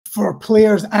for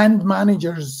players and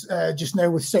managers just now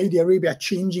with Saudi Arabia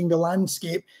changing the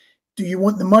landscape? Do you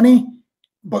want the money,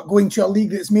 but going to a league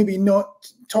that's maybe not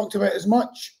talked about as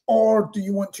much, or do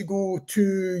you want to go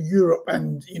to Europe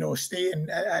and, you know, stay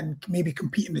and maybe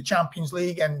compete in the Champions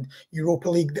League and Europa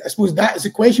League? I suppose that is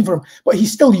a question for him, but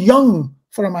he's still young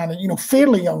for a manager, you know,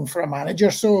 fairly young for a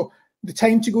manager. So the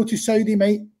time to go to Saudi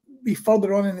might be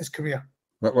further on in his career.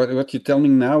 What you're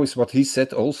telling now is what he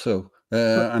said also.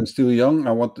 I'm still young.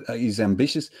 He's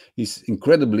ambitious. He's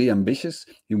incredibly ambitious.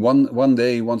 He one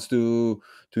day he wants to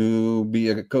be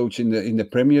a coach in the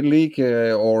Premier League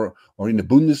or in the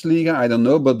Bundesliga. I don't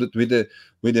know, but with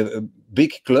a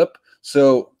big club.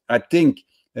 So I think,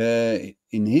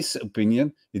 in his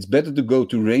opinion, it's better to go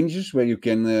to Rangers, where you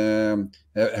can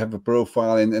have a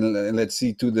profile and let's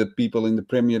see to the people in the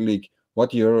Premier League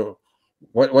what you're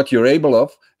able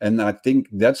of. And I think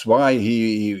that's why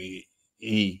he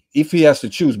if he has to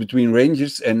choose between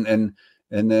Rangers and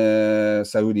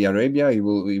Saudi Arabia, he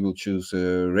will choose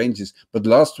Rangers. But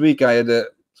last week I had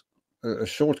a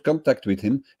short contact with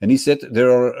him, and he said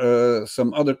there are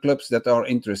some other clubs that are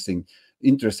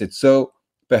interested. So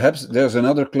perhaps there's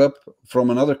another club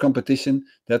from another competition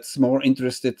that's more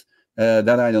interested.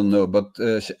 That I don't know, but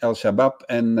Al Shabab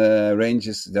and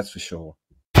Rangers, that's for sure.